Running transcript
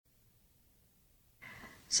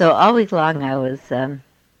So all week long I was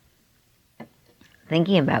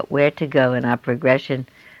thinking about where to go in our progression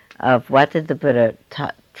of what did the Buddha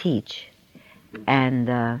teach. And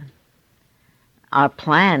our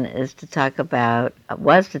plan was to talk about,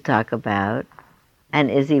 and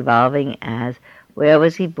is evolving as, where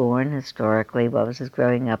was he born historically, what was his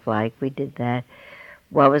growing up like, we did that,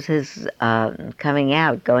 what was his going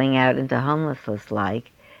out into homelessness like,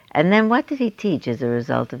 and then what did he teach as a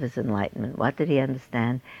result of his enlightenment, what did he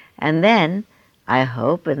understand, and then, I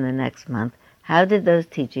hope in the next month, how did those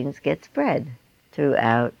teachings get spread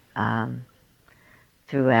throughout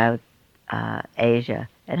Asia,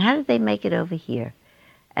 and how did they make it over here,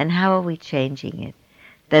 and how are we changing it?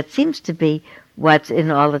 That seems to be what's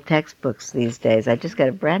in all the textbooks these days. I just got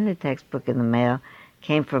a brand new textbook in the mail,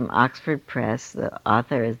 came from Oxford Press. The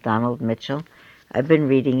author is Donald Mitchell. I've been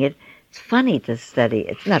reading it. It's funny to study.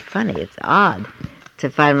 It's not funny, it's odd to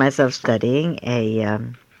find myself studying a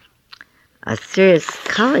serious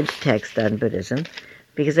college text on Buddhism,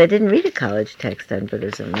 because I didn't read a college text on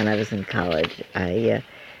Buddhism when I was in college. I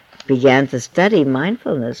began to study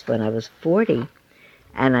mindfulness when I was 40,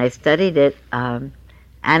 and I studied it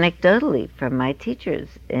anecdotally from my teachers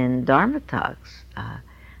in Dharma talks. I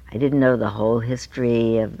didn't know the whole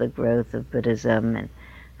history of the growth of Buddhism and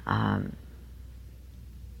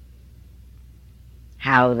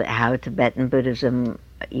how Tibetan Buddhism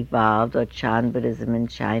evolved, or Chan Buddhism in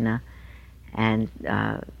China, and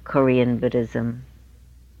Korean Buddhism,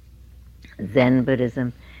 Zen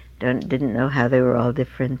Buddhism. Didn't know how they were all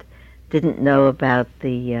different. Didn't know about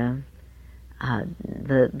the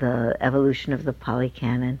evolution of the Pali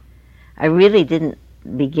Canon. I really didn't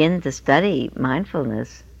begin to study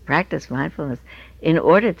mindfulness, practice mindfulness, in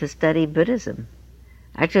order to study Buddhism.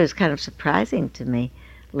 Actually, it was kind of surprising to me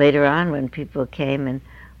later on when people came and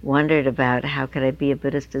wondered about how could I be a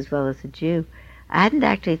Buddhist as well as a Jew. I hadn't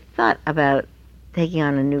actually thought about taking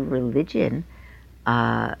on a new religion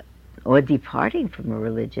or departing from a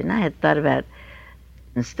religion. I had thought about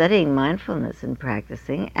studying mindfulness and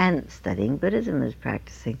practicing, and studying Buddhism as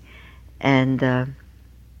practicing. And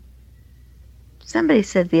somebody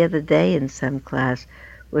said the other day in some class,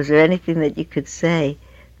 was there anything that you could say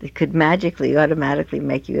that could magically, automatically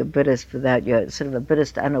make you a Buddhist without you're sort of a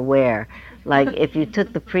Buddhist unaware? Like if you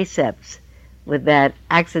took the precepts, would that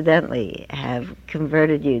accidentally have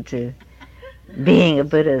converted you to being a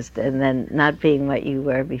Buddhist and then not being what you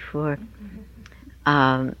were before?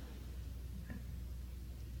 I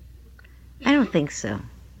don't think so.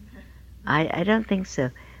 I don't think so.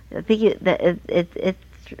 I think it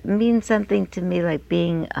means something to me like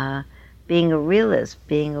being a realist,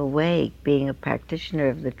 being awake, being a practitioner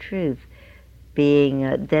of the truth,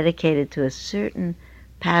 being dedicated to a certain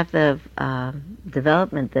path of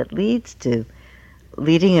development that leads to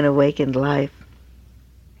leading an awakened life.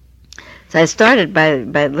 So I started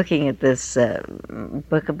by looking at this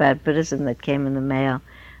book about Buddhism that came in the mail.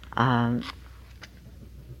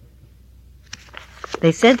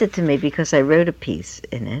 They sent it to me because I wrote a piece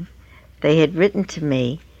in it. They had written to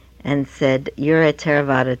me and said, "You're a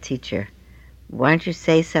Theravada teacher. Why don't you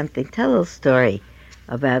say something? Tell a little story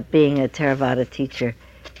about being a Theravada teacher.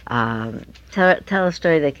 Tell a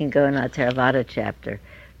story that can go in our Theravada chapter,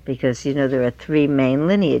 because there are 3 main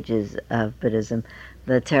lineages of Buddhism,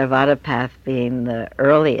 the Theravada path being the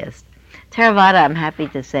earliest. Theravada, I'm happy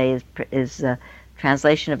to say, is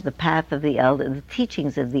translation of the path of the elders, the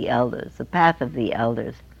teachings of the elders, the path of the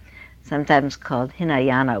elders, sometimes called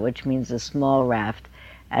Hinayana, which means a small raft,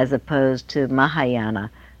 as opposed to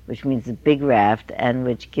Mahayana, which means a big raft, and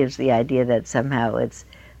which gives the idea that somehow it's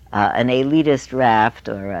an elitist raft,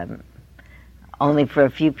 or only for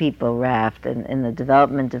a few people raft. And in the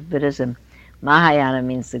development of Buddhism, Mahayana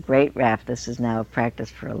means the great raft. This is now a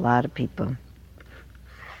practice for a lot of people.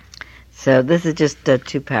 So this is just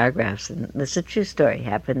 2 paragraphs, and this is a true story.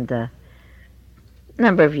 Happened a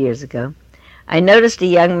number of years ago. I noticed a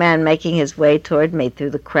young man making his way toward me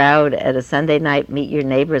through the crowd at a Sunday night meet your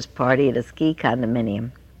neighbor's party at a ski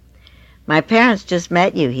condominium. My parents just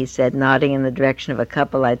met you, he said, nodding in the direction of a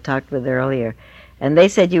couple I'd talked with earlier, and they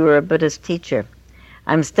said you were a Buddhist teacher.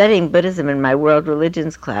 I'm studying Buddhism in my world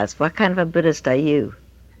religions class. What kind of a Buddhist are you?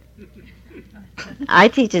 I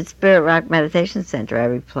teach at Spirit Rock Meditation Center, I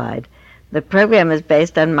replied. The program is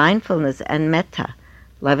based on mindfulness and metta,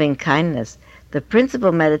 loving kindness, the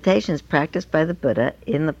principal meditations practiced by the Buddha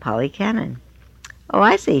in the Pali Canon. Oh,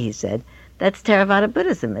 I see, he said. That's Theravada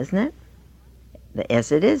Buddhism, isn't it?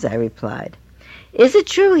 Yes, it is, I replied. Is it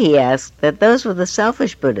true, he asked, that those were the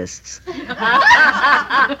selfish Buddhists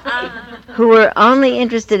who were only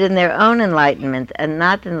interested in their own enlightenment and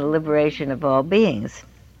not in the liberation of all beings?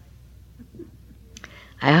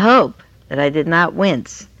 I hope that I did not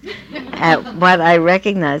wince at what I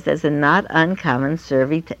recognized as a not uncommon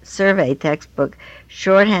survey textbook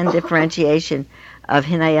shorthand differentiation of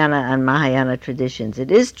Hinayana and Mahayana traditions.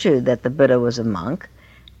 It is true that the Buddha was a monk,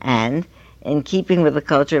 and, in keeping with the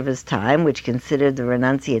culture of his time, which considered the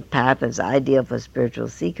renunciate path as ideal for spiritual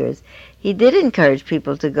seekers, he did encourage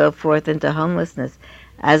people to go forth into homelessness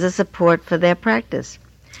as a support for their practice.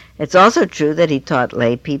 It's also true that he taught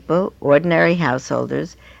lay people, ordinary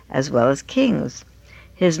householders, as well as kings.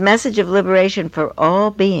 His message of liberation for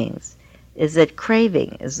all beings is that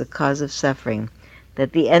craving is the cause of suffering,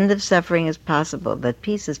 that the end of suffering is possible, that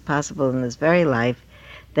peace is possible in this very life,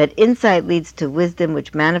 that insight leads to wisdom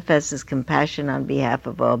which manifests as compassion on behalf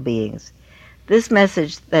of all beings. This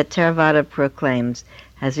message that Theravada proclaims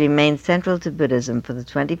has remained central to Buddhism for the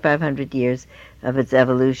 2,500 years of its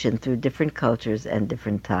evolution through different cultures and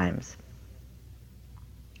different times.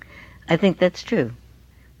 I think that's true.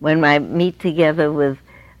 When I meet together with,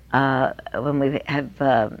 when we have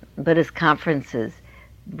Buddhist conferences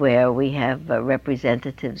where we have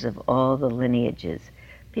representatives of all the lineages,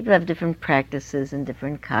 people have different practices and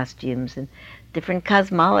different costumes and different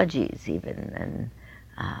cosmologies even, and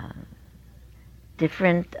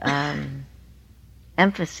different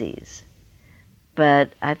emphases.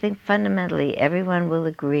 But I think fundamentally everyone will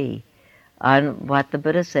agree on what the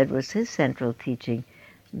Buddha said was his central teaching,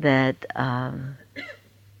 that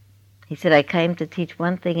he said, I came to teach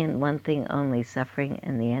one thing and one thing only, suffering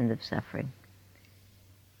and the end of suffering.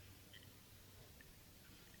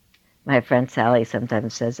 My friend Sally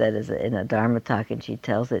sometimes says that in a Dharma talk, and she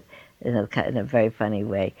tells it in a very funny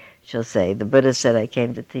way. She'll say, the Buddha said, I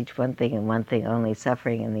came to teach one thing and one thing only,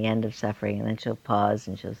 suffering and the end of suffering. And then she'll pause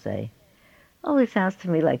and she'll say, it sounds to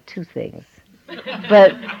me like two things.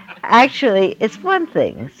 But actually, it's one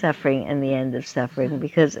thing, suffering and the end of suffering,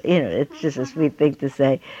 because, it's just a sweet thing to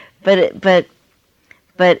say.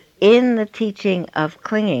 But in the teaching of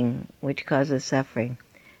clinging, which causes suffering,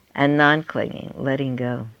 and non-clinging, letting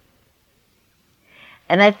go.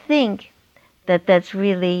 And I think that that's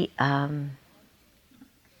really,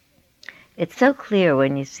 it's so clear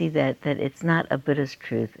when you see that it's not a Buddhist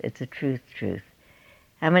truth, it's a truth.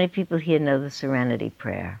 How many people here know the Serenity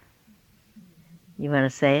Prayer? You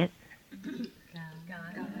want to say it?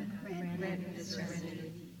 God, grant the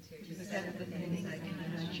serenity to accept the things I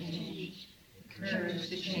cannot change, the courage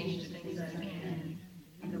to change the things I can,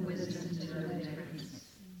 and the wisdom to know the difference.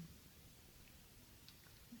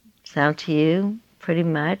 Sound to you pretty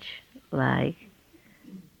much like,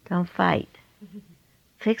 don't fight.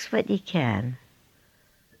 Fix what you can.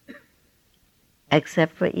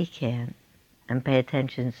 Accept what you can. And pay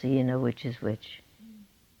attention so you know which is which.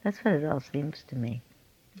 That's what it all seems to me.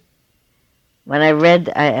 When I read,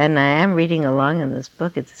 and I am reading along in this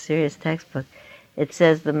book, it's a serious textbook, it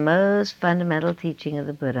says the most fundamental teaching of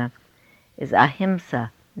the Buddha is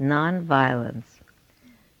ahimsa, non-violence,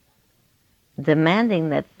 demanding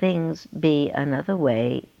that things be another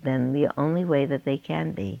way than the only way that they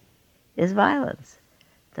can be is violence.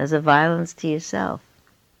 Does a violence to yourself.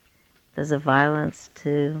 Does a violence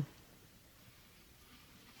to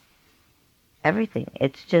everything.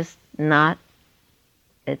 It's just not,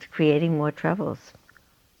 it's creating more troubles.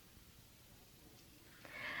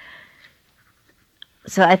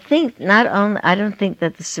 So I think I don't think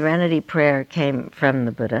that the Serenity Prayer came from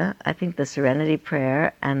the Buddha. I think the Serenity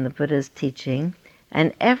Prayer and the Buddha's teaching,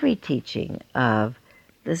 and every teaching of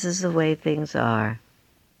this is the way things are,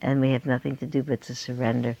 and we have nothing to do but to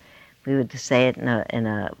surrender. We would say it in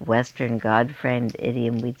a Western God-framed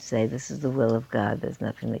idiom, we'd say this is the will of God, there's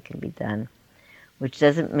nothing that can be done. Which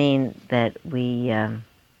doesn't mean that it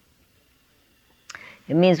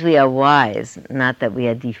means we are wise, not that we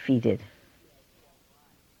are defeated.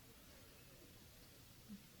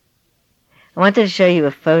 I wanted to show you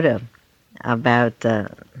a photo about,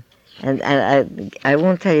 and I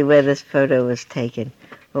won't tell you where this photo was taken,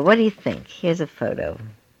 but what do you think? Here's a photo.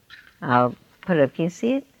 I'll put it up. Can you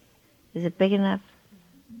see it? Is it big enough?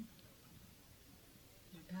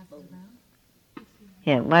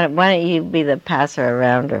 Yeah, why don't you be the passer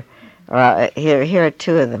around, or here are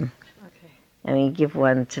two of them. Okay. I mean, give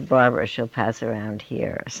one to Barbara, she'll pass around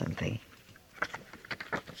here or something.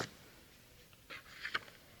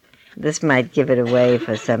 This might give it away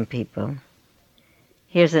for some people.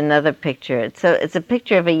 Here's another picture. It's a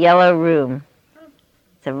picture of a yellow room.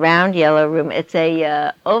 It's a round yellow room. It's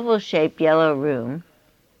a oval-shaped yellow room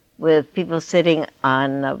with people sitting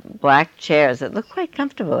on black chairs that look quite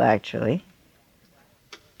comfortable, actually.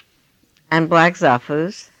 And black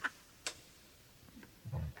zafus.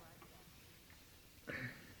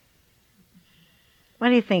 What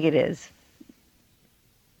do you think it is?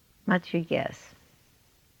 What's your guess?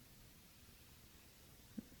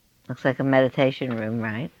 Looks like a meditation room,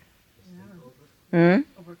 right? Yeah. Hmm?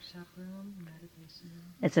 A workshop room, meditation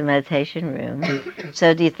room. It's a meditation room.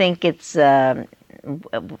 So do you think it's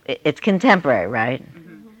contemporary, right?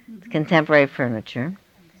 Mm-hmm. It's contemporary furniture.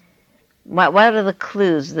 What are the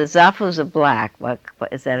clues? The zafus are black. What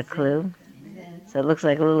is that a clue? Zen. So it looks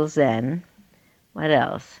like a little Zen. What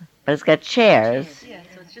else? But it's got chairs. Yeah,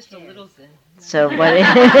 so it's just a little Zen. So what is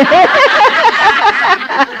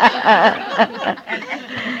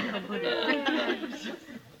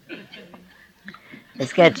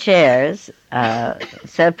It's got chairs.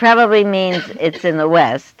 So it probably means it's in the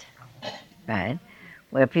West, right?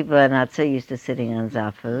 Where people are not so used to sitting on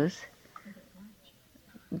zafus.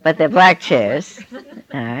 But they're black chairs.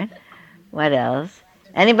 All right. What else?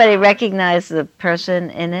 Anybody recognize the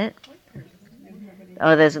person in it?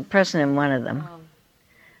 Oh, there's a person in one of them.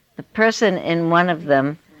 The person in one of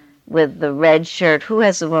them with the red shirt. Who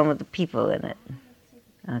has the one with the people in it?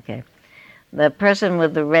 Okay. The person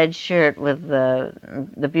with the red shirt with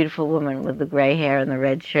the beautiful woman with the gray hair and the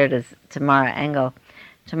red shirt is Tamara Engel.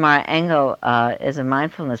 Tamara Engel is a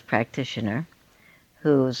mindfulness practitioner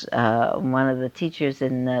who's one of the teachers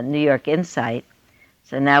in New York Insight.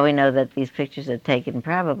 So now we know that these pictures are taken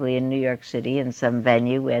probably in New York City in some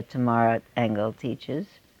venue where Tamara Engel teaches.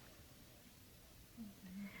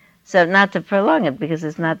 So not to prolong it because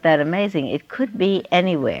it's not that amazing, it could be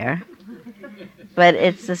anywhere. But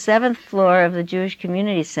it's the 7th floor of the Jewish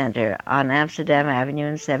Community Center on Amsterdam Avenue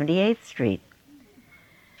and 78th Street.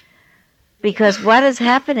 Because what is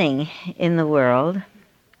happening in the world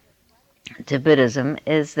to Buddhism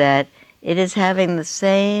is that it is having the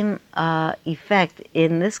same effect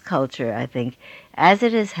in this culture, I think, as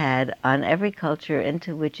it has had on every culture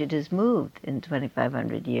into which it has moved in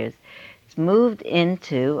 2,500 years. It's moved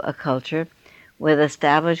into a culture with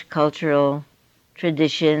established cultural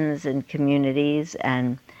traditions and communities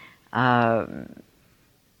and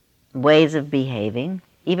ways of behaving,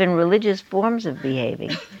 even religious forms of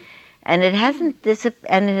behaving, and it has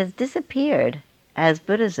disappeared as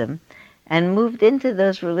Buddhism, and moved into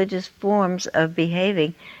those religious forms of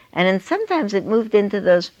behaving, and then sometimes it moved into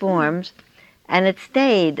those forms, and it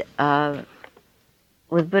stayed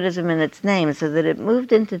with Buddhism in its name, so that it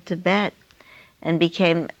moved into Tibet and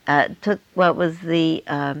became took what was the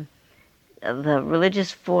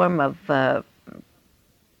religious form of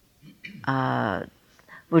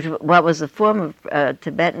what was the form of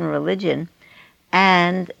Tibetan religion,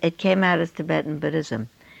 and it came out as Tibetan Buddhism.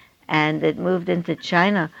 And it moved into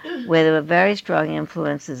China, where there were very strong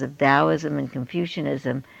influences of Taoism and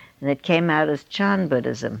Confucianism, and it came out as Chan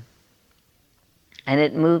Buddhism. And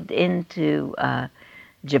it moved into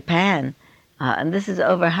Japan, and this is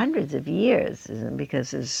over hundreds of years,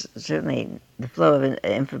 because there's certainly the flow of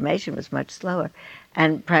information was much slower,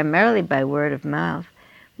 and primarily by word of mouth,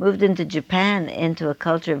 moved into Japan, into a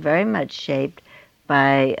culture very much shaped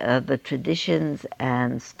by the traditions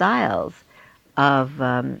and styles of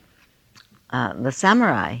the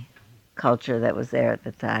samurai culture that was there at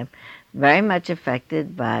the time, very much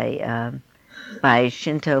affected by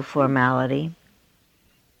Shinto formality,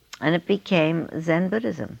 and it became Zen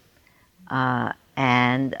Buddhism.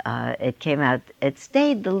 And it came out, it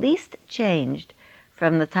stayed the least changed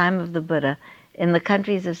from the time of the Buddha in the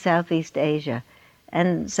countries of Southeast Asia.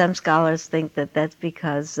 And some scholars think that that's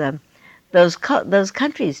because those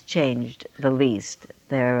countries changed the least.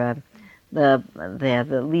 They're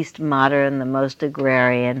the least modern, the most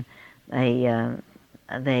agrarian. They are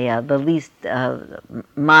the least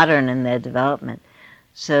modern in their development,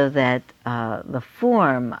 so that the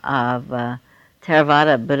form of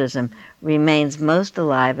Theravada Buddhism remains most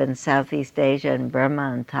alive in Southeast Asia and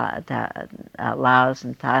Burma and Laos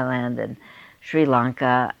and Thailand and Sri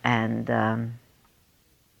Lanka and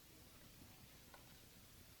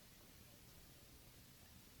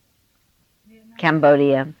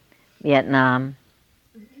Cambodia, Vietnam.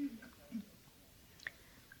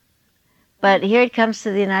 But here it comes to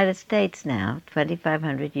the United States now,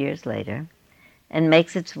 2,500 years later, and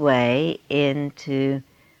makes its way into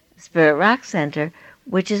Spirit Rock Center,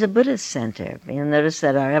 which is a Buddhist center. You'll notice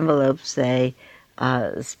that our envelopes say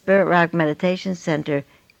Spirit Rock Meditation Center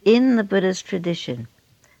in the Buddhist tradition.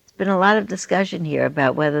 There's been a lot of discussion here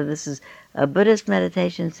about whether this is a Buddhist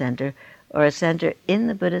meditation center or a center in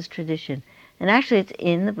the Buddhist tradition. And actually, it's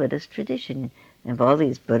in the Buddhist tradition. We have all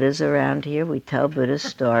these Buddhas around here. We tell Buddhist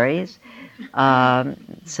stories.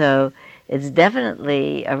 So it's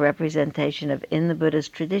definitely a representation of in the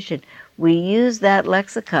Buddhist tradition. We use that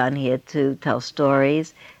lexicon here to tell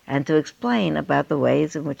stories and to explain about the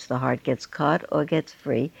ways in which the heart gets caught or gets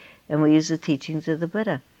free, and we use the teachings of the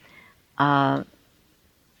Buddha.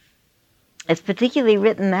 It's particularly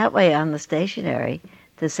written that way on the stationery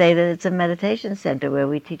to say that it's a meditation center where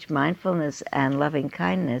we teach mindfulness and loving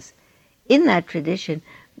kindness in that tradition,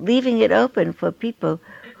 leaving it open for people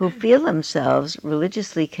who feel themselves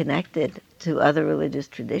religiously connected to other religious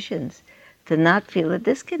traditions to not feel a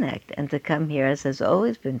disconnect and to come here, as has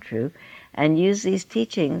always been true, and use these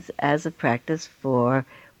teachings as a practice for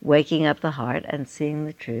waking up the heart and seeing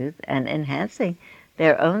the truth and enhancing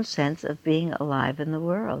their own sense of being alive in the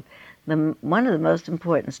world. One of the most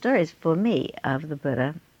important stories for me of the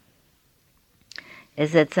Buddha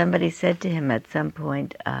is that somebody said to him at some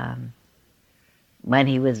point, when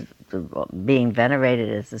he was being venerated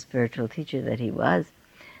as the spiritual teacher that he was,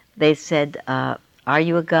 they said, are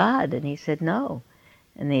you a god? And he said, no.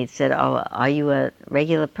 And they said, oh, are you a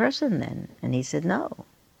regular person then? And he said, no.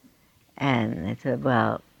 And they said,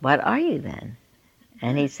 well, what are you then?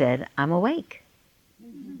 And he said, I'm awake.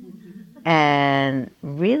 And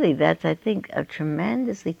really, that's, I think, a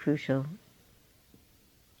tremendously crucial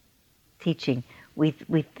teaching. We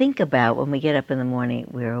think about when we get up in the morning,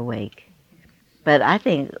 we're awake. But I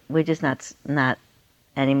think we're just not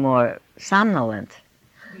anymore somnolent.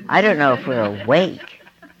 I don't know if we're awake.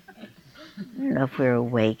 I don't know if we're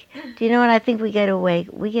awake. Do you know when I think we get awake?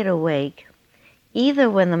 We get awake either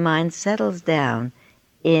when the mind settles down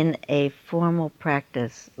in a formal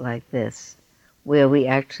practice like this, where we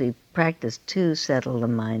actually practice to settle the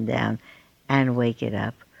mind down and wake it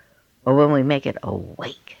up, or when we make it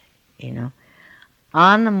awake, you know.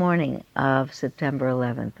 On the morning of September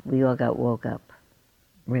 11th, we all got woke up,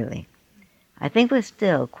 really. I think we're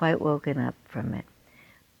still quite woken up from it.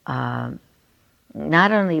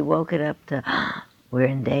 Not only woken up to, we're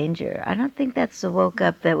in danger. I don't think that's the woke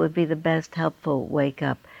up that would be the best helpful wake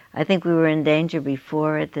up. I think we were in danger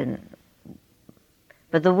before it,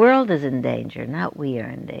 but the world is in danger, not we are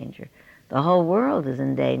in danger. The whole world is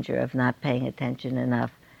in danger of not paying attention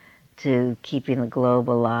enough to keeping the globe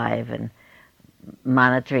alive and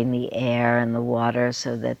monitoring the air and the water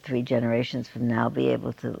so that 3 generations from now be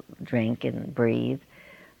able to drink and breathe.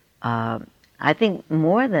 I think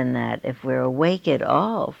more than that, if we're awake at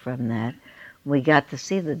all from that, we got to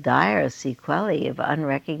see the dire sequelae of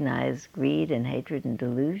unrecognized greed and hatred and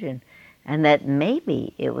delusion, and that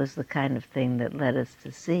maybe it was the kind of thing that led us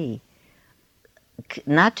to see,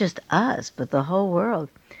 not just us, but the whole world,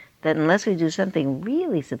 that unless we do something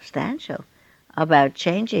really substantial about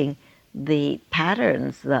changing the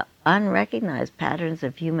patterns, the unrecognized patterns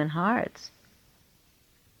of human hearts,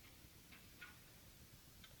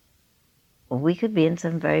 we could be in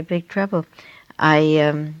some very big trouble. Maybe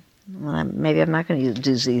I'm not going to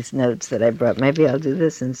do these notes that I brought. Maybe I'll do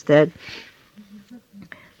this instead.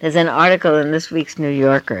 There's an article in this week's New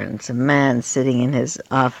Yorker, and it's a man sitting in his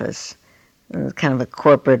office. It's kind of a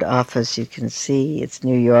corporate office. You can see it's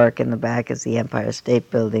New York. In the back is the Empire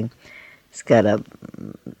State Building. It's got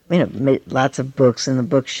lots of books in the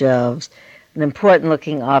bookshelves. An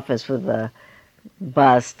important-looking office with a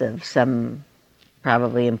bust of some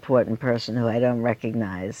probably important person who I don't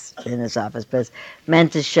recognize in his office, but it's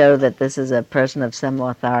meant to show that this is a person of some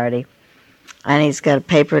authority. And he's got a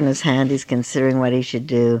paper in his hand. He's considering what he should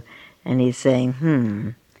do, and he's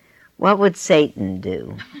saying, what would Satan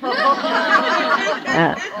do?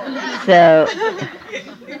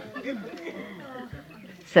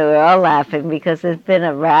 So we're all laughing because there's been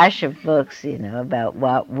a rash of books, about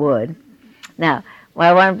what would. Now, what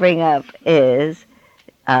I want to bring up is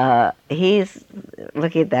he's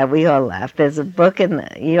looking at that. We all laugh. There's a book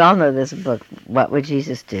you all know this book, What Would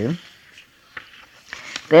Jesus Do?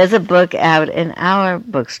 There's a book out in our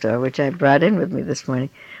bookstore, which I brought in with me this morning,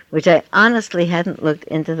 which I honestly hadn't looked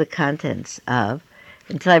into the contents of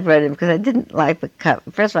until I brought it in because I didn't like the cover.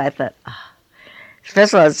 First of all, I thought,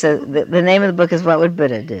 first of all, it says, the name of the book is What Would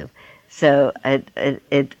Buddha Do? So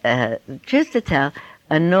truth to tell,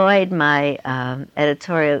 annoyed my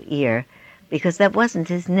editorial ear because that wasn't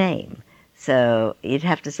his name. So you'd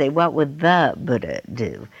have to say, what would the Buddha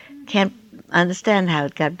do? Can't understand how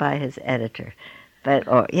it got by his editor.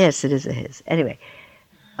 Yes, it is a his. Anyway,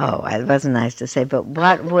 it wasn't nice to say, but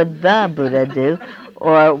what would the Buddha do?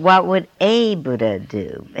 Or what would a Buddha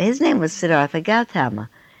do? His name was Siddhartha Gautama.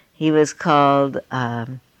 He was called, a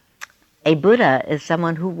Buddha is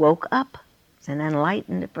someone who woke up. It's an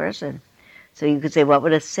enlightened person. So you could say, what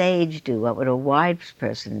would a sage do? What would a wise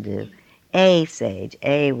person do? A sage,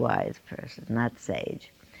 a wise person, not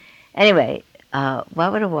sage. Anyway,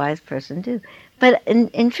 what would a wise person do? But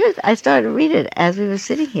in truth, I started to read it as we were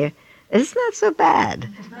sitting here. It's not so bad.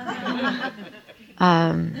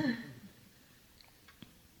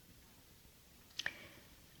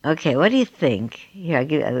 Okay, what do you think? Here,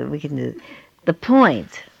 we can do the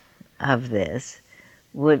point of this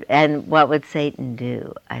would, and what would Satan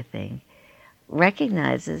do? I think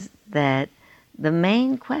recognizes that the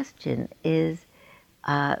main question is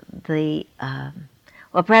the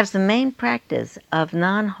well, perhaps the main practice of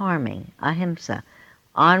non-harming, ahimsa,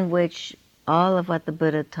 on which all of what the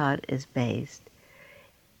Buddha taught is based,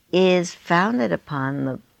 is founded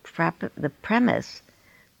upon the premise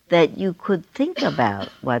that you could think about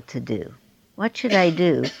what to do. What should I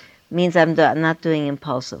do means I'm not doing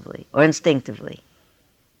impulsively or instinctively.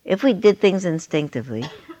 If we did things instinctively,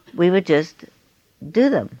 we would just do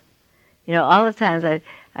them. You know, all the times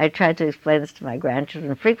I try to explain this to my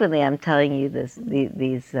grandchildren. Frequently I'm telling you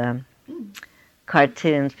these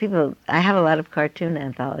cartoons. I have a lot of cartoon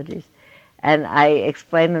anthologies, and I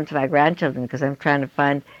explain them to my grandchildren because I'm trying to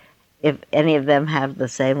find if any of them have the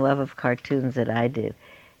same love of cartoons that I do.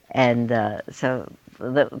 And so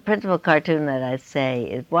the principal cartoon that I say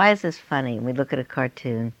is, why is this funny? And we look at a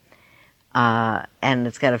cartoon, and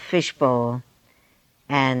it's got a fishbowl,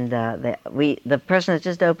 and the person has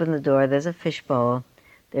just opened the door. There's a fishbowl.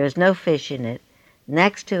 There is no fish in it.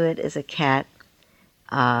 Next to it is a cat.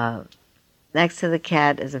 Next to the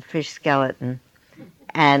cat is a fish skeleton,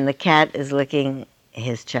 and the cat is licking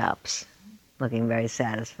his chops, looking very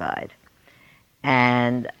satisfied.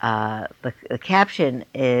 And the caption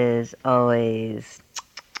is always,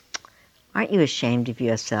 "Aren't you ashamed of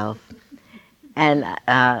yourself?" And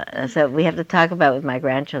so we have to talk about with my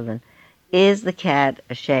grandchildren, is the cat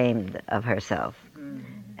ashamed of herself?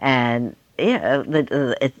 And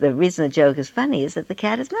the reason the joke is funny is that the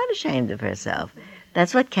cat is not ashamed of herself.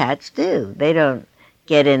 That's what cats do. They don't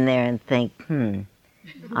get in there and think,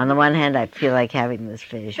 on the one hand, I feel like having this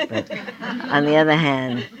fish, but on the other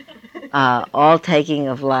hand, all taking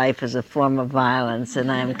of life is a form of violence, and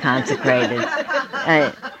I am consecrated.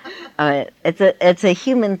 It's a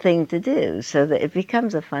human thing to do, so that it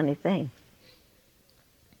becomes a funny thing.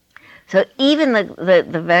 So even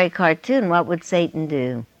the very cartoon, what would Satan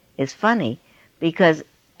do, is funny because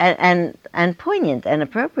and poignant and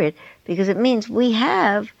appropriate because it means we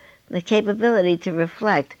have the capability to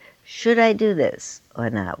reflect: should I do this or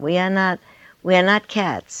not? We are not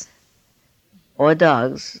cats or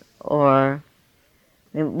dogs or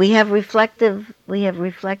we have reflective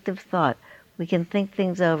thought. We can think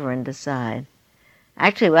things over and decide.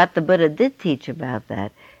 Actually, what the Buddha did teach about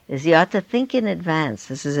that is you ought to think in advance.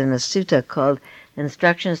 This is in a sutta called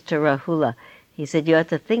Instructions to Rahula. He said you ought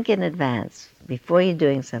to think in advance before you're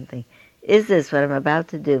doing something. Is this what I'm about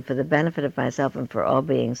to do for the benefit of myself and for all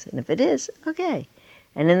beings? And if it is, okay.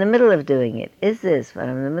 And in the middle of doing it, is this what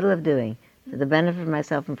I'm in the middle of doing for the benefit of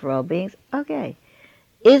myself and for all beings? Okay.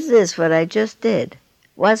 Is this what I just did?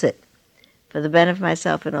 Was it for the benefit of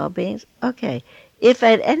myself and all beings? Okay. If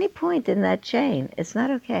at any point in that chain it's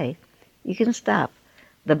not okay, you can stop.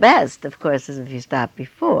 The best, of course, is if you stop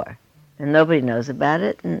before, and nobody knows about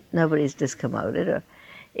it, and nobody's discommoded. Or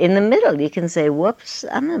in the middle, you can say, whoops,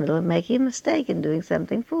 I'm in the middle of making a mistake and doing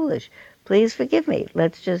something foolish. Please forgive me.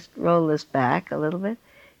 Let's just roll this back a little bit.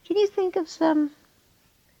 Can you think of some,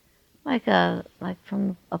 like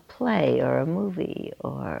from a play or a movie,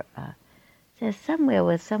 or there's somewhere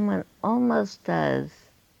where someone almost does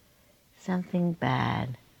something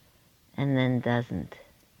bad and then doesn't?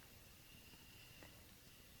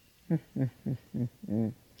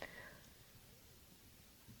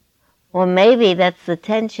 Well, maybe that's the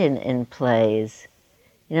tension in plays.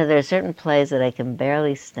 You know, there are certain plays that I can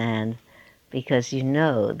barely stand because you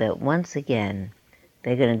know that once again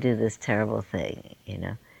they're going to do this terrible thing, you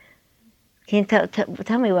know. Can you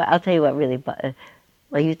tell me what, I'll tell you what really,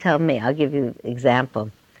 well, you tell me, I'll give you an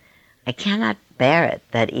example. I cannot bear it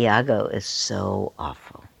that Iago is so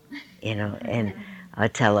awful, you know, and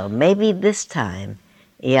Othello. Maybe this time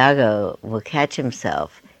Iago will catch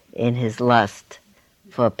himself in his lust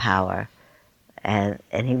for power, and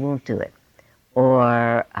he won't do it.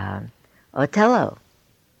 Or Othello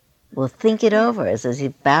will think it over as he's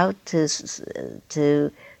about to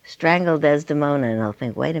strangle Desdemona, and he'll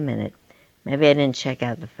think, wait a minute, maybe I didn't check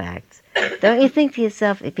out the facts. Don't you think to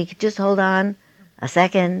yourself, if he could just hold on a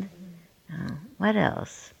second? What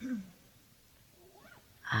else?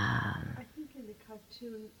 I think in the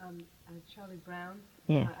cartoon, Charlie Brown,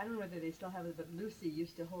 Yeah. I don't know whether they still have it, but Lucy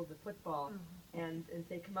used to hold the football and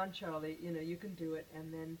say, come on, Charlie, you know, you can do it.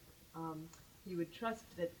 And then he would trust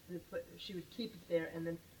that she would keep it there, and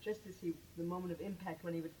then just as the moment of impact,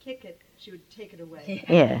 when he would kick it, she would take it away.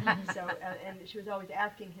 Yeah. So, and she was always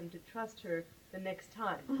asking him to trust her the next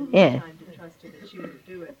time. Yeah. Time to trust her that she would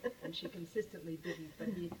do it, and she consistently didn't, but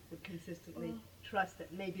he would consistently trust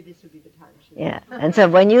that maybe this would be the time she would. Yeah. And so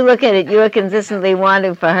when you look at it, you are consistently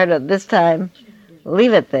wanting for her to this time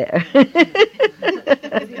leave it there.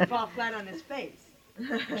 Because he'd fall flat on his face. She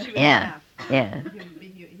would Yeah. laugh. Yeah.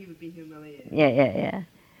 He would be humiliated. Yeah.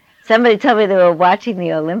 Somebody told me they were watching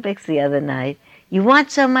the Olympics the other night. You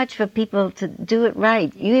want so much for people to do it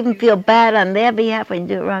right. You even feel bad on their behalf when you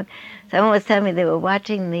do it wrong. Someone was telling me they were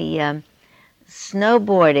watching the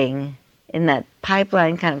snowboarding in that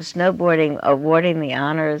pipeline kind of snowboarding, awarding the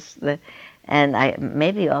honors. And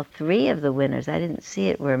maybe all three of the winners, I didn't see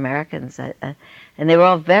it, were Americans. And they were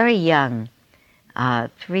all very young,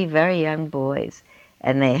 three very young boys.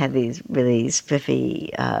 And they had these really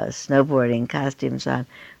spiffy snowboarding costumes on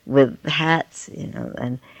with hats,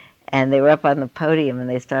 and they were up on the podium and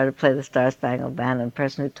they started to play the Star Spangled Banner. And the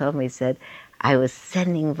person who told me said, I was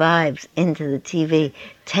sending vibes into the TV,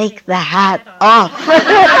 take the hat off.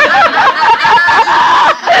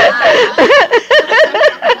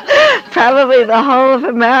 Probably the whole of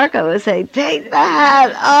America was saying, take the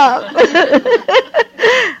hat off.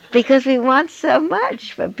 Because we want so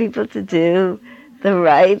much for people to do the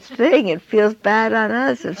right thing. It feels bad on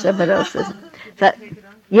us if someone else doesn't. So,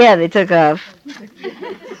 yeah, they took off.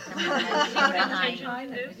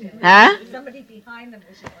 Huh? Somebody behind them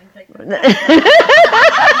was going to take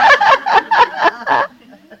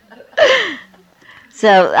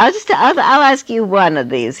So I'll ask you one of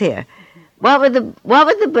these here. What would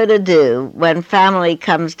the Buddha do when family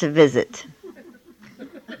comes to visit?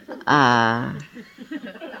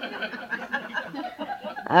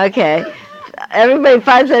 Okay. Everybody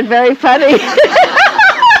finds that very funny.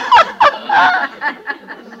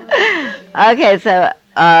 Okay, so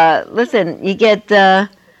listen, you get half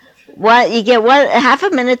a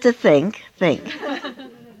minute to think.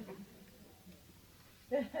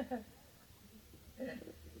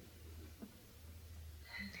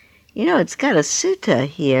 It's got a sutta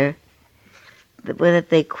here that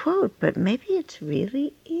they quote, but maybe it's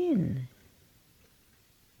really in.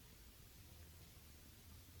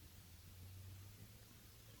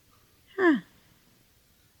 Huh?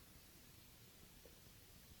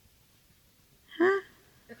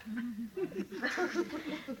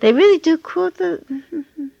 They really do quote the...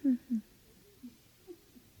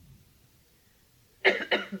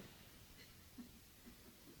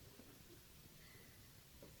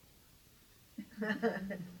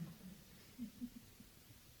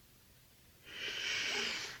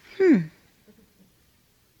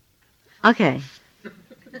 Okay.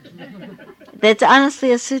 That's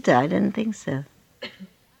honestly a sutta. I didn't think so.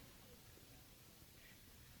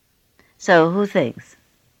 So, who thinks?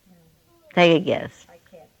 Take a guess. I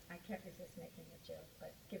can't resist making a joke,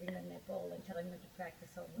 but giving them their bowl and telling them to practice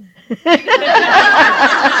homelessness.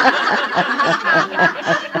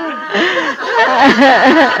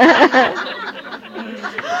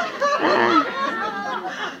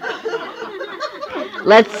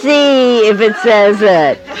 Let's see if it says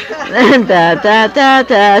it. Da, da, da,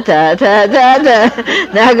 da, da, da, da, da.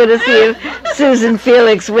 Now I'm going to see if Susan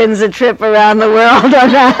Felix wins a trip around the world or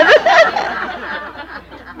not.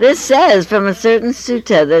 This says, from a certain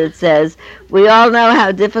sutta, that it says, we all know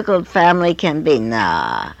how difficult family can be.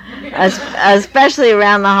 Nah. Especially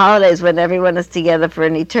around the holidays when everyone is together for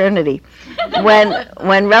an eternity.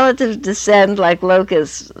 When relatives descend like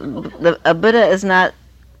locusts, the Buddha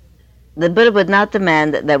would not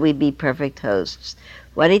demand that we be perfect hosts.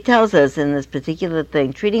 What he tells us in this particular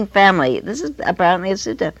thing, treating family, this is apparently a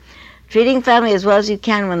sutta, treating family as well as you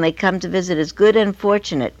can when they come to visit is good and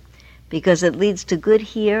fortunate, because it leads to good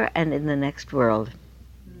here and in the next world.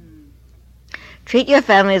 Treat your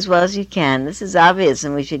family as well as you can. This is obvious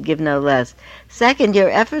and we should give no less. Second, your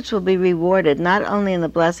efforts will be rewarded not only in the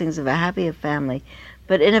blessings of a happier family,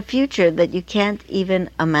 but in a future that you can't even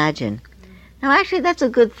imagine. Now, actually, that's a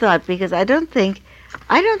good thought, because I don't think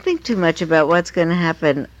too much about what's going to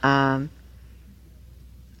happen to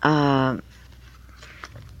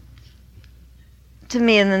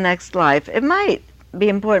me in the next life. It might be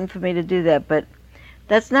important for me to do that, but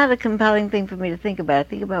that's not a compelling thing for me to think about. I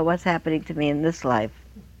think about what's happening to me in this life.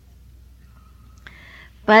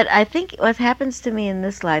 But I think what happens to me in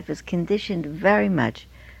this life is conditioned very much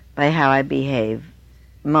by how I behave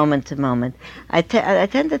moment to moment. I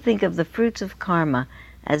tend to think of the fruits of karma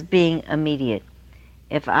as being immediate.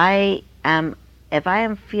 If I am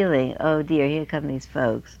feeling, oh dear, here come these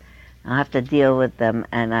folks, I'll have to deal with them,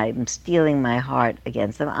 and I'm steeling my heart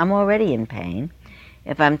against them. I'm already in pain.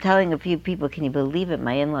 If I'm telling a few people, can you believe it,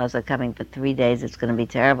 my in-laws are coming for 3 days, it's going to be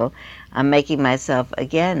terrible, I'm making myself,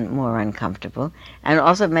 again, more uncomfortable, and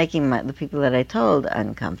also making the people that I told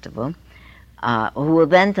uncomfortable, who will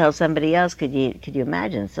then tell somebody else, could you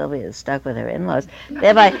imagine, Sylvia is stuck with her in-laws,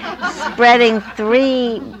 thereby spreading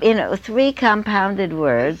three compounded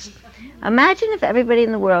words. Imagine if everybody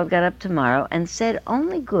in the world got up tomorrow and said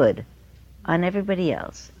only good on everybody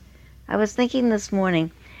else. I was thinking this morning,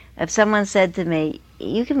 if someone said to me,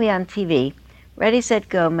 you can be on TV, ready, set,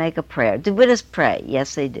 go, make a prayer. Do Buddhists pray?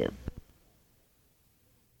 Yes, they do.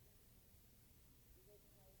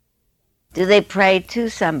 Do they pray to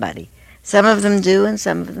somebody? Some of them do and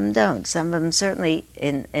some of them don't. Some of them certainly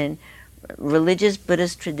in religious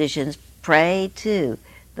Buddhist traditions pray to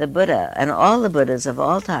the Buddha and all the Buddhas of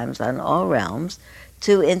all times on all realms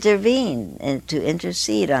to intervene and to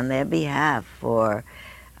intercede on their behalf for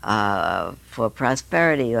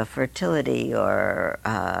prosperity or fertility or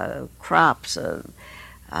crops or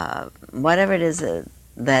whatever it is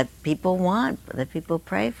that people want, that people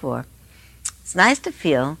pray for. It's nice to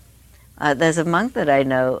feel. There's a monk that I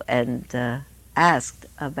know and asked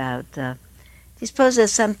about, do you suppose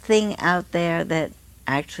there's something out there that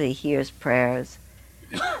actually hears prayers,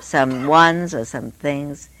 some ones or some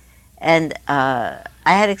things? And I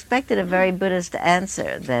had expected a very Buddhist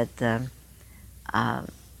answer that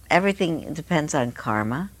everything depends on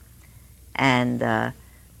karma, and there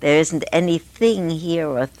isn't anything here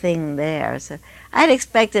or thing there. So I had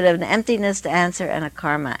expected an emptiness answer and a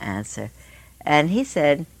karma answer. And he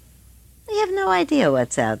said, you have no idea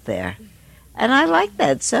what's out there. And I liked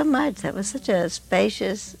that so much. That was such a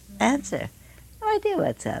spacious answer. No idea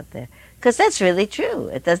what's out there. Because that's really true.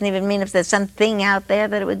 It doesn't even mean if there's something out there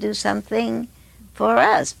that it would do something for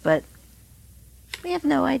us, but we have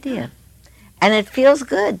no idea. And it feels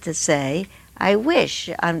good to say, I wish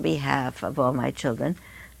on behalf of all my children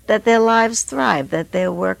that their lives thrive, that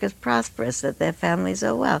their work is prosperous, that their families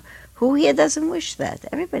are well. Who here doesn't wish that?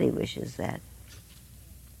 Everybody wishes that.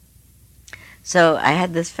 So I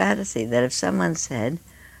had this fantasy that if someone said,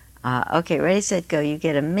 okay, ready, set, go, you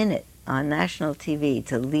get a minute on national TV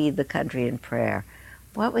to lead the country in prayer,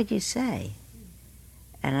 what would you say?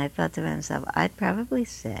 And I thought to myself, I'd probably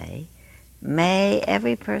say, may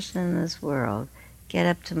every person in this world get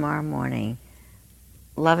up tomorrow morning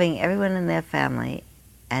loving everyone in their family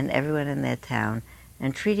and everyone in their town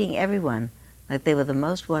and treating everyone like they were the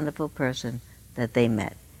most wonderful person that they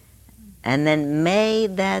met. And then may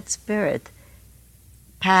that spirit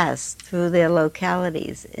pass through their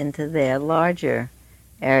localities into their larger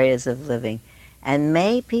areas of living. And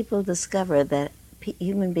may people discover that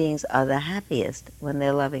human beings are the happiest when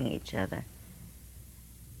they're loving each other.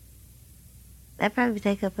 That'd probably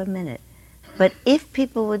take up a minute. But if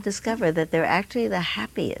people would discover that they're actually the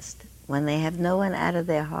happiest when they have no one out of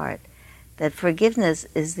their heart, that forgiveness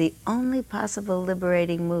is the only possible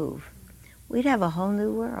liberating move, we'd have a whole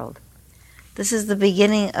new world. This is the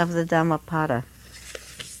beginning of the Dhammapada.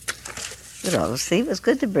 See, it was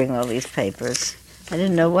good to bring all these papers. I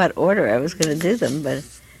didn't know what order I was going to do them, but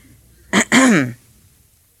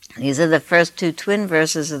these are the first two twin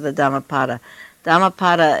verses of the Dhammapada.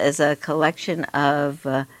 Dhammapada is a collection of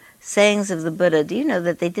sayings of the Buddha. Do you know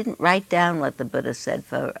that they didn't write down what the Buddha said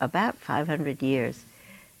for about 500 years?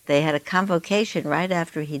 They had a convocation right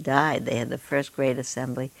after he died. They had the first great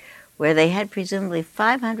assembly where they had presumably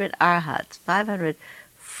 500 arhats, 500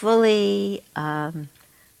 fully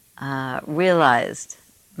realized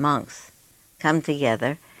monks come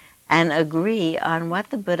together and agree on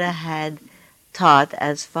what the Buddha had taught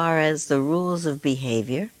as far as the rules of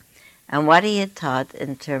behavior and what he had taught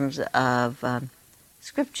in terms of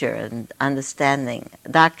scripture and understanding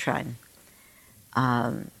doctrine.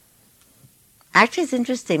 Actually, it's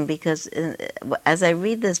interesting because as I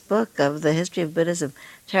read this book of the history of Buddhism,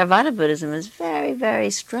 Theravada Buddhism is very,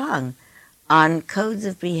 very strong on codes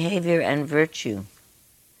of behavior and virtue.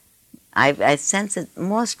 I sense it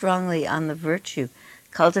more strongly on the virtue,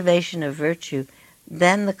 cultivation of virtue,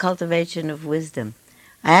 than the cultivation of wisdom.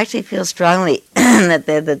 I actually feel strongly that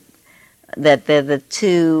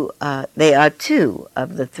they are two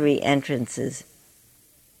of the three entrances,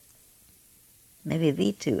 maybe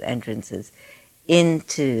the two entrances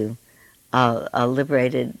into a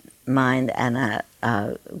liberated mind and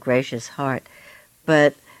a gracious heart.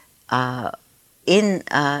 But in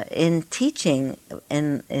teaching,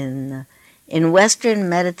 in Western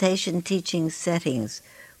meditation teaching settings,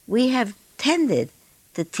 we have tended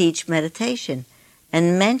to teach meditation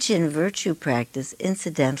and mention virtue practice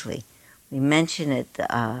incidentally. We mention it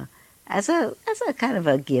as a kind of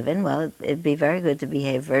a given. Well, it'd be very good to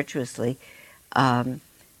behave virtuously,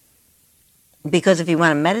 because if you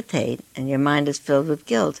want to meditate and your mind is filled with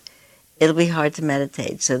guilt, it'll be hard to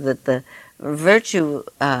meditate. So that the virtue,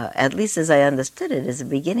 at least as I understood it as a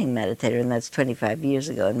beginning meditator, and that's 25 years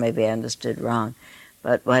ago, and maybe I understood wrong,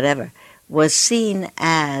 but whatever, was seen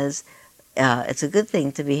as it's a good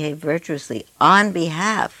thing to behave virtuously on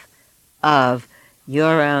behalf of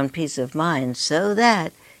your own peace of mind so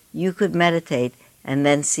that you could meditate and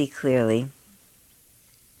then see clearly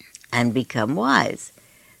and become wise.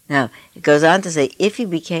 Now, it goes on to say, if you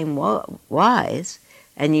became wise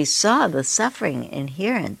and you saw the suffering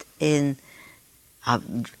inherent in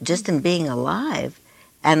just in being alive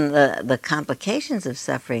and the complications of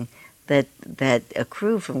suffering that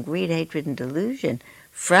accrue from greed, hatred, and delusion,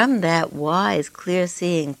 from that wise,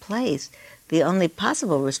 clear-seeing place, the only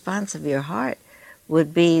possible response of your heart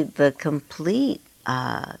would be the complete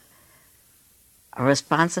a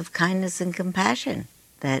response of kindness and compassion,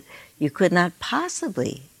 that you could not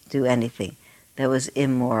possibly do anything that was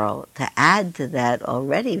immoral to add to that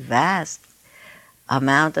already vast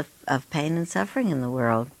amount of pain and suffering in the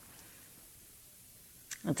world.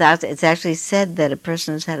 It's actually said that a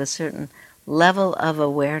person who's had a certain level of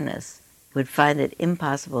awareness would find it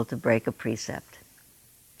impossible to break a precept.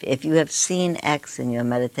 If you have seen X in your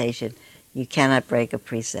meditation, you cannot break a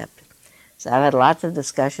precept. So I've had lots of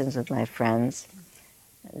discussions with my friends.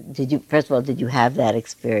 First of all, did you have that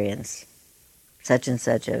experience? Such and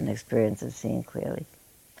such an experience of seeing clearly.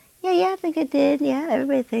 Yeah, I think I did. Yeah,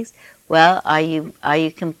 everybody thinks. Well, are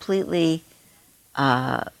you completely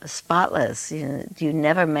spotless? Do you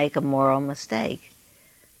never make a moral mistake?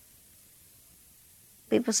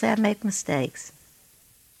 People say I make mistakes.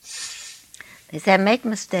 They say I make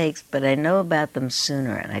mistakes, but I know about them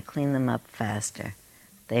sooner and I clean them up faster.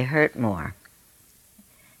 They hurt more.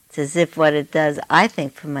 It's as if what it does, I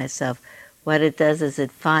think for myself, what it does is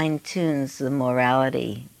it fine-tunes the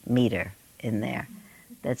morality meter in there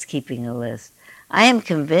that's keeping a list. I am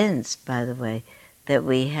convinced, by the way, that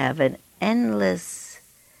we have an endless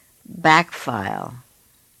back file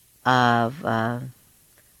of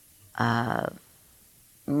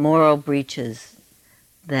moral breaches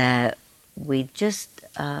that we just,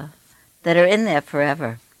 that are in there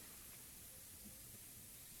forever.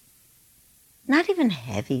 Not even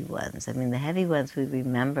heavy ones. I mean, the heavy ones we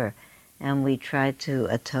remember and we try to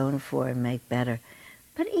atone for and make better.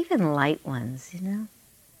 But even light ones,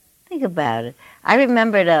 think about it. I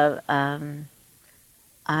remembered an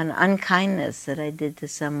unkindness that I did to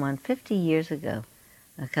someone 50 years ago,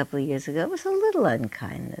 a couple of years ago. It was a little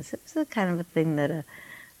unkindness. It was the kind of a thing that a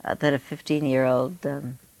 15-year-old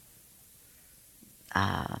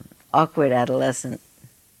awkward adolescent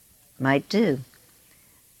might do.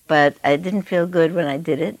 But I didn't feel good when I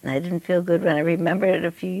did it, and I didn't feel good when I remembered it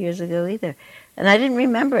a few years ago either. And I didn't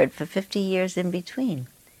remember it for 50 years in between.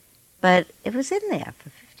 But it was in there for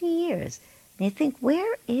 50 years. And you think,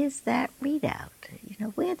 where is that readout?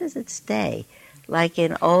 Where does it stay? Like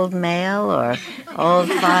in old mail or old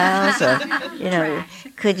files, or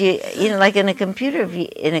could you like in a computer?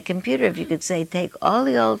 If you could say, take all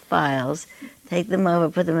the old files, take them over,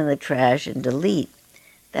 put them in the trash, and delete,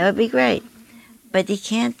 that would be great. But you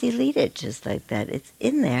can't delete it just like that. It's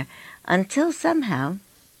in there until somehow.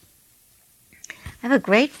 I have a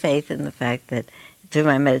great faith in the fact that through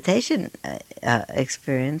my meditation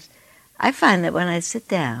experience, I find that when I sit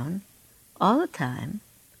down all the time,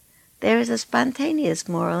 there is a spontaneous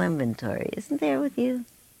moral inventory. Isn't there with you?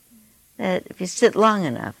 That if you sit long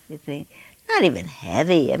enough, you think, not even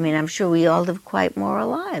heavy. I mean, I'm sure we all live quite moral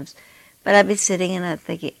lives. But I'd be sitting and I'd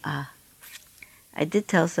thinking, I did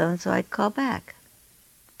tell so-and-so I'd call back.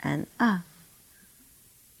 And,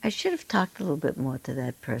 I should have talked a little bit more to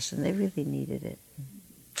that person. They really needed it.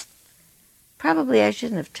 Probably I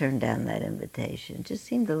shouldn't have turned down that invitation. It just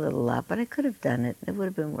seemed a little lot, but I could have done it. It would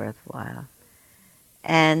have been worthwhile.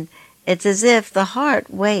 And it's as if the heart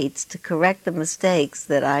waits to correct the mistakes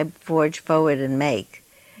that I forge forward and make.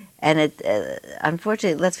 And it,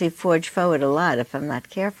 unfortunately, it lets me forge forward a lot if I'm not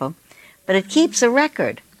careful. But it keeps a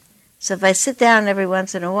record. So if I sit down every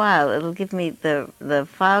once in a while, it'll give me the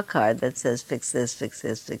file card that says fix this, fix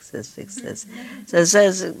this, fix this, fix this. So it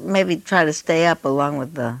says maybe try to stay up along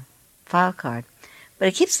with the file card. But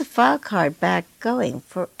it keeps the file card back going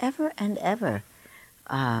forever and ever.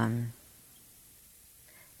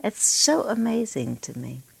 It's so amazing to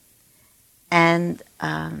me. And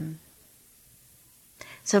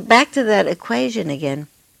so back to that equation again.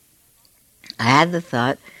 I had the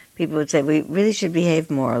thought, people would say we really should behave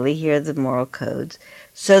morally. Here are the moral codes,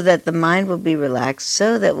 so that the mind will be relaxed,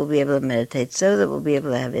 so that we'll be able to meditate, so that we'll be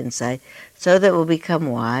able to have insight, so that we'll become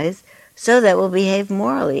wise, so that we'll behave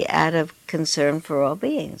morally out of concern for all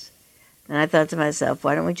beings. And I thought to myself,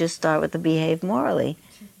 why don't we just start with the behave morally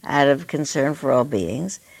out of concern for all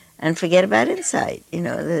beings and forget about insight?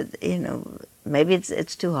 Maybe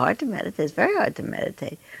it's too hard to meditate. It's very hard to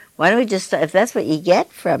meditate. Why don't we just start, if that's what you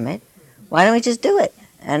get from it, why don't we just do it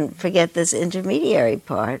and forget this intermediary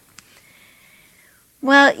part?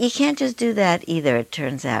 Well, you can't just do that either, it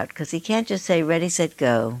turns out, because you can't just say ready, set,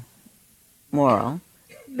 go, moral,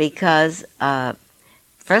 because,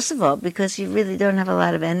 first of all, because you really don't have a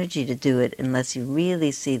lot of energy to do it unless you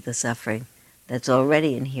really see the suffering that's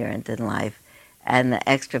already inherent in life and the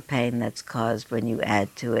extra pain that's caused when you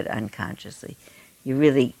add to it unconsciously. You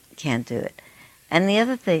really can't do it. And the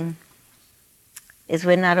other thing is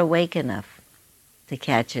we're not awake enough to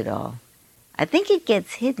catch it all. I think it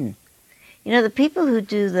gets hidden. The people who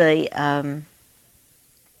do the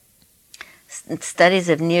studies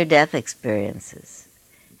of near-death experiences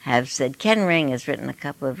have said, Ken Ring has written a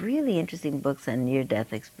couple of really interesting books on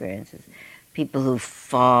near-death experiences. People who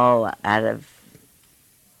fall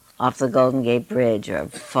off the Golden Gate Bridge or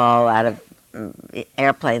fall out of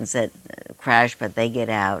airplanes that crash but they get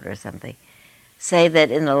out or something, say that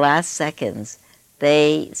in the last seconds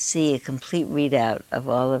they see a complete readout of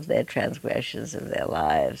all of their transgressions of their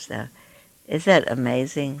lives. Now, is that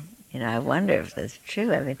amazing? I wonder if that's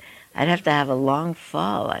true. I mean, I'd have to have a long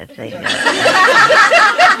fall, I think,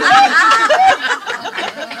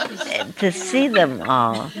 to see them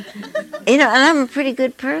all. And I'm a pretty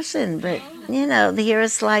good person, but, here a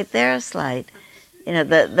slight, there a slight.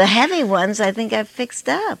 The heavy ones I think I've fixed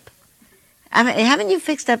up. I mean, haven't you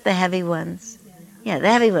fixed up the heavy ones? Yeah,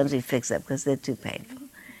 the heavy ones we fix up because they're too painful.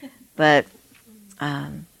 But,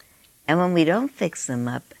 and when we don't fix them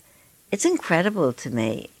up, it's incredible to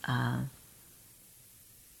me.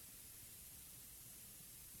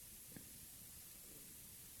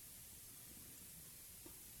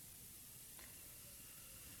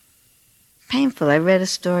 Painful. I read a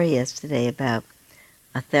story yesterday about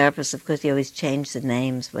a therapist. Of course, you always change the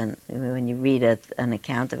names when you read an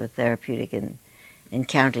account of a therapeutic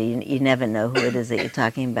encounter. You never know who it is that you're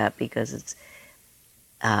talking about because it's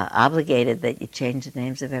obligated that you change the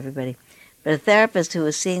names of everybody. But a therapist who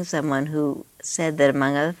was seeing someone who said that,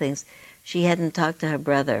 among other things, she hadn't talked to her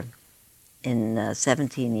brother in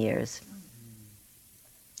 17 years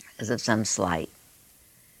because of some slight.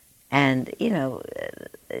 And,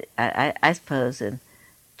 I suppose in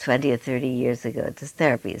 20 or 30 years ago, this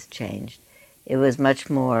therapy has changed. It was much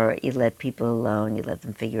more, you let people alone, you let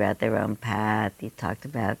them figure out their own path. You talked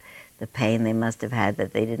about the pain they must have had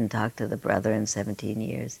that they didn't talk to the brother in 17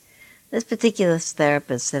 years. This particular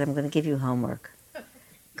therapist said, I'm going to give you homework.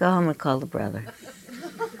 Go home and call the brother.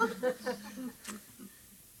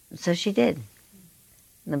 So she did.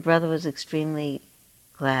 And the brother was extremely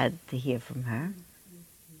glad to hear from her.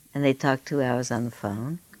 And they talked 2 hours on the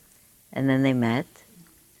phone. And then they met.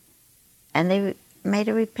 And they made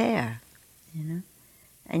a repair,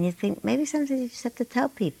 And you think, maybe sometimes you just have to tell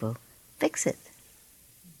people, fix it,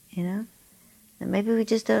 And maybe we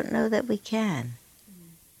just don't know that we can.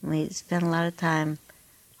 We spend a lot of time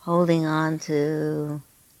holding on to...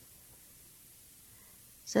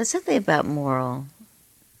 So it's something about morality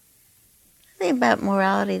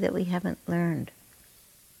that we haven't learned.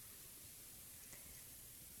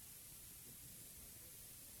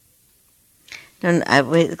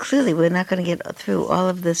 Clearly, we're not going to get through all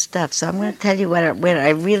of this stuff. So I'm going to tell you what I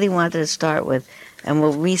really wanted to start with, and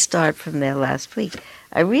we'll restart from there last week.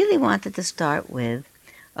 I really wanted to start with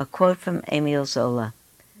a quote from Emile Zola,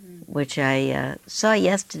 which I saw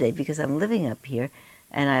yesterday because I'm living up here,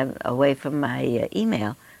 and I'm away from my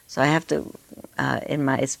email. So I have to, in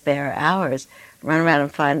my spare hours, run around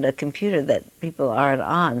and find a computer that people aren't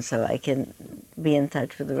on so I can be in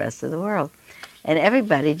touch with the rest of the world. And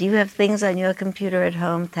everybody, do you have things on your computer at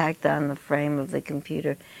home tacked on the frame of the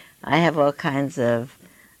computer? I have all kinds of...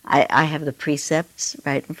 I have the precepts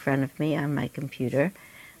right in front of me on my computer.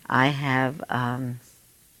 I have... I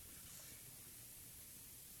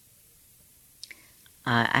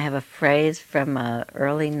have a phrase from an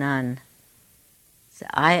early nun. So,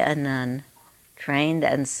 I, a nun, trained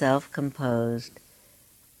and self-composed,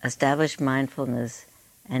 established mindfulness,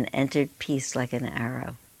 and entered peace like an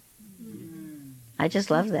arrow. I just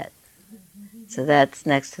love that. So that's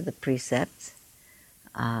next to the precepts.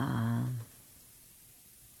 I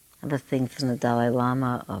have a thing from the Dalai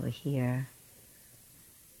Lama over here.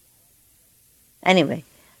 Anyway,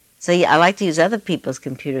 So yeah, I like to use other people's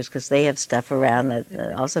computers because they have stuff around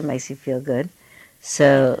that also makes you feel good.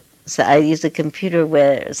 So I used a computer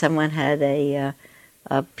where someone had a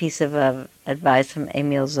piece of advice from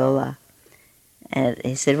Emile Zola. And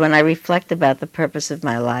he said, when I reflect about the purpose of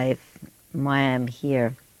my life, why I'm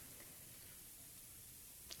here,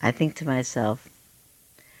 I think to myself,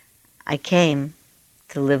 I came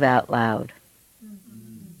to live out loud.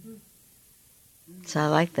 So I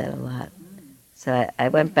like that a lot. So I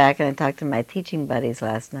went back and I talked to my teaching buddies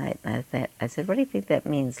last night, and I said, what do you think that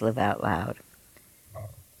means, live out loud?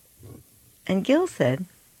 And Gil said,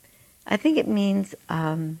 I think it means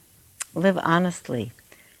live honestly,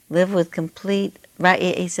 live with complete, right?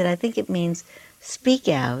 He said, I think it means speak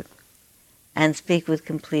out and speak with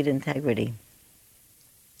complete integrity.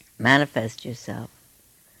 Manifest yourself.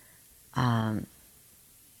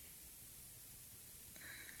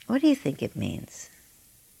 What do you think it means?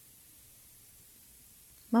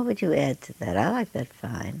 What would you add to that? I like that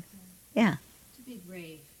fine. Yeah. To be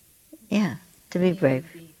brave. Yeah, to be brave.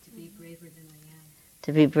 To be braver than I am.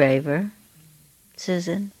 To be braver.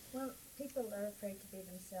 Susan? Well, people are afraid to be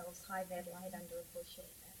themselves, hide their light under a bushel.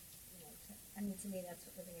 I mean, to me, that's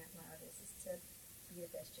what living out loud is to be the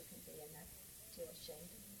best you can be and not feel ashamed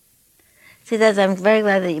of it. See, I'm very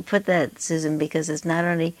glad that you put that, Susan, because it's not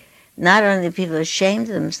only that people are ashamed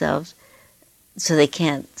of themselves, so they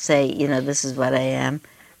can't say, this is what I am,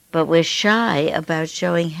 but we're shy about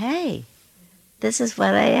showing, hey, this is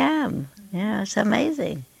what I am. It's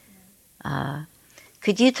amazing.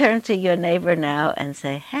 Could you turn to your neighbor now and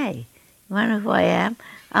say, hey, you want to know who I am?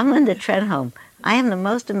 I'm Linda Trenholm. I am the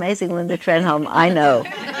most amazing Linda Trenholm I know.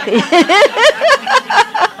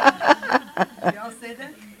 You all say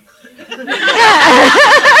that?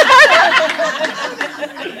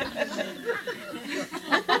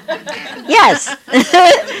 Yes.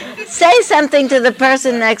 Say something to the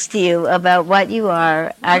person next to you about what you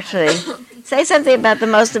are, actually. Say something about the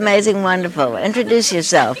most amazing, wonderful. Introduce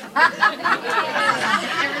yourself.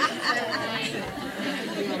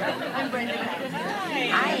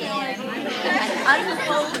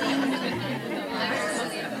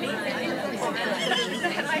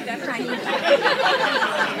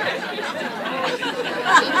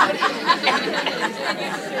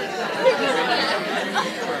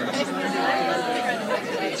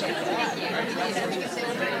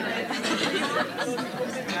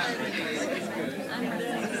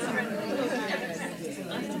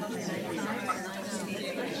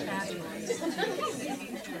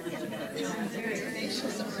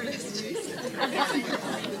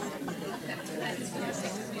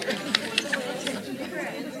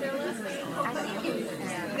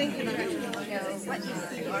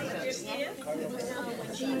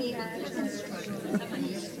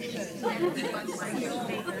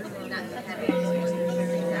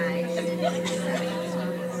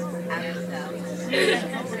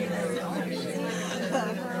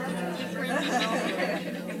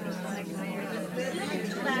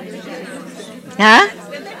 Huh?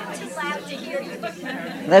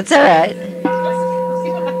 That's all right.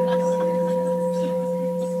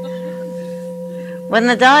 When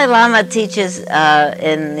the Dalai Lama teaches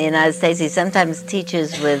in the United States, he sometimes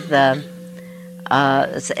teaches with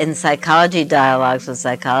in psychology dialogues with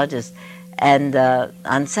psychologists, and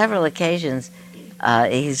on several occasions,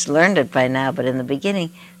 he's learned it by now, but in the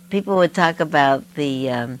beginning, people would talk about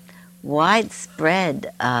the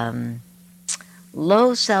widespread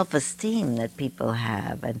low self-esteem that people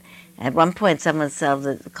have, and at one point someone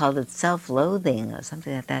called it self-loathing or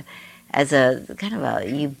something like that, as a kind of a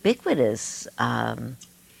ubiquitous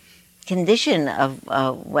condition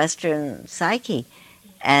of Western psyche.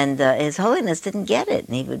 And His Holiness didn't get it,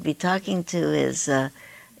 and he would be talking to his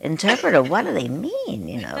interpreter, what do they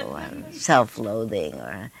mean, self-loathing,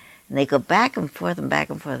 and they go back and forth, and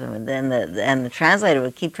then the translator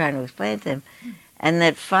would keep trying to explain it to him, and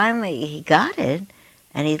then finally he got it,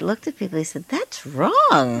 and he looked at people, he said, that's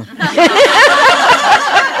wrong.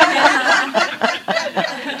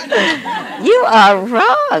 You are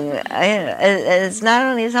wrong. It's not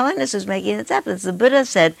only His Holiness who's making it up, it's the Buddha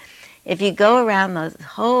said, if you go around the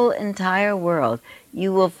whole entire world,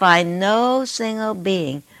 you will find no single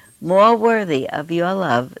being more worthy of your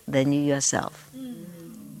love than you yourself.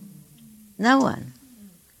 No one.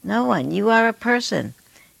 No one. You are a person.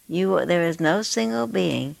 There is no single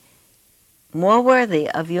being more worthy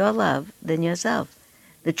of your love than yourself.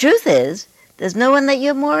 The truth is, there's no one that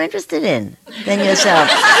you're more interested in than yourself.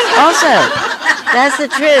 Also, that's the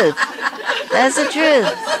truth. That's the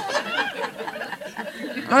truth.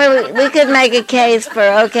 We could make a case for,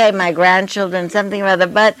 okay, my grandchildren, something or other,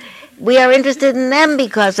 but we are interested in them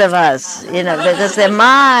because of us, because they're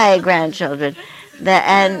my grandchildren.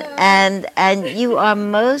 And you are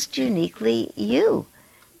most uniquely you.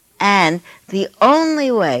 And the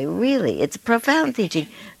only way, really, it's a profound teaching,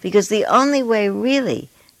 because the only way, really,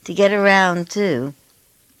 to get around to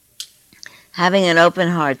having an open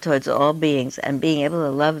heart towards all beings and being able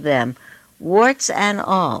to love them, warts and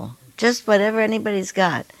all, just whatever anybody's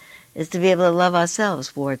got, is to be able to love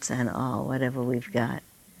ourselves, warts and all, whatever we've got.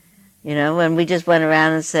 When we just went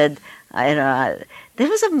around and said, there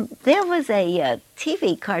was a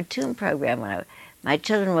TV cartoon program when my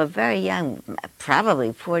children were very young,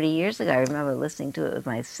 probably 40 years ago. I remember listening to it with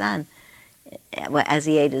my son as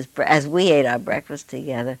we ate our breakfast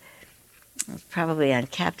together. It was probably on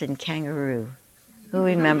Captain Kangaroo. Who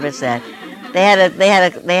remembers that? They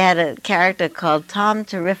had a character called Tom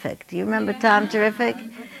Terrific. Do you remember Tom Terrific?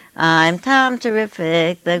 I'm Tom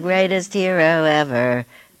Terrific, the greatest hero ever.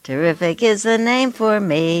 Terrific is the name for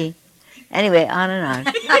me. Anyway, on and on.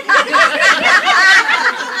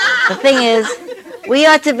 The thing is, we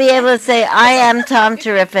ought to be able to say, I am Tom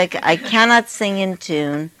Terrific. I cannot sing in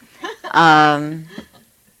tune. I'm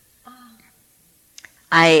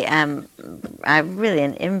really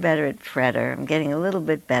an inveterate fretter. I'm getting a little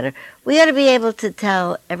bit better. We ought to be able to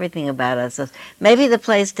tell everything about ourselves. Maybe the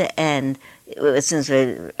place to end, since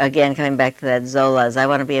we're, again, coming back to that Zola's, I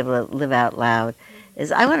want to be able to live out loud, is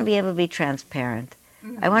I want to be able to be transparent.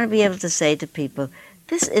 I want to be able to say to people,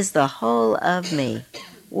 this is the whole of me,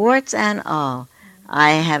 warts and all.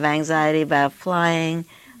 I have anxiety about flying.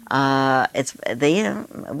 Where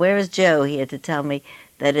is Joe here to tell me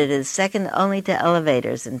that it is second only to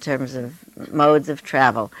elevators in terms of modes of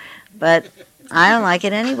travel? But I don't like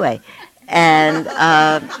it anyway. And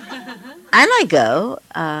I go,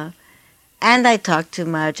 and I talk too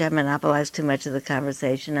much. I monopolize too much of the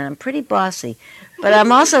conversation, and I'm pretty bossy. But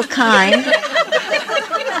I'm also kind.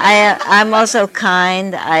 I'm also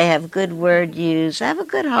kind. I have good word use. I have a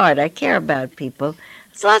good heart. I care about people.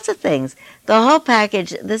 It's lots of things. The whole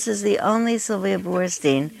package. This is the only Sylvia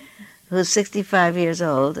Boorstein, who's 65 years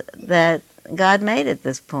old, that God made at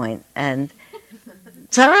this point. And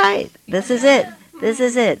it's all right. This is it. This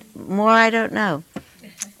is it. More I don't know.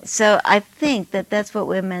 So I think that that's what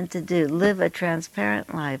we're meant to do. Live a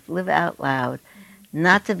transparent life. Live out loud.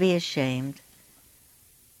 Not to be ashamed.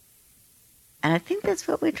 And I think that's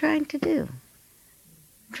what we're trying to do.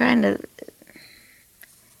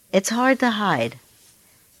 It's hard to hide.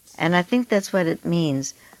 And I think that's what it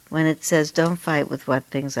means when it says, don't fight with what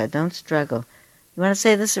things are. Don't struggle. You want to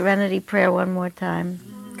say the Serenity Prayer one more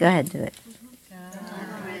time? Go ahead, do it.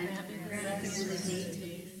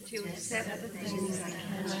 To accept the things I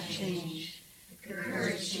cannot change, the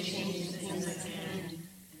courage to change the things I can,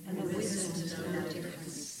 and the wisdom to know the difference.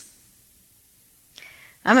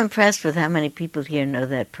 I'm impressed with how many people here know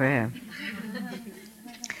that prayer.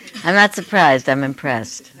 I'm not surprised. I'm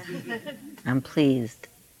impressed. I'm pleased.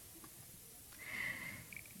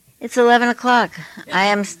 It's 11 o'clock. I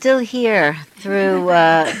am still here through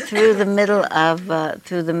the middle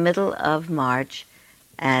of March,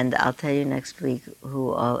 and I'll tell you next week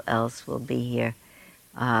who all else will be here.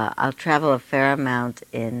 I'll travel a fair amount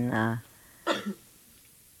in. I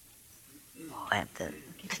have to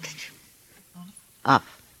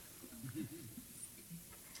off.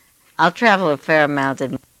 I'll travel a fair amount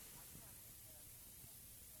in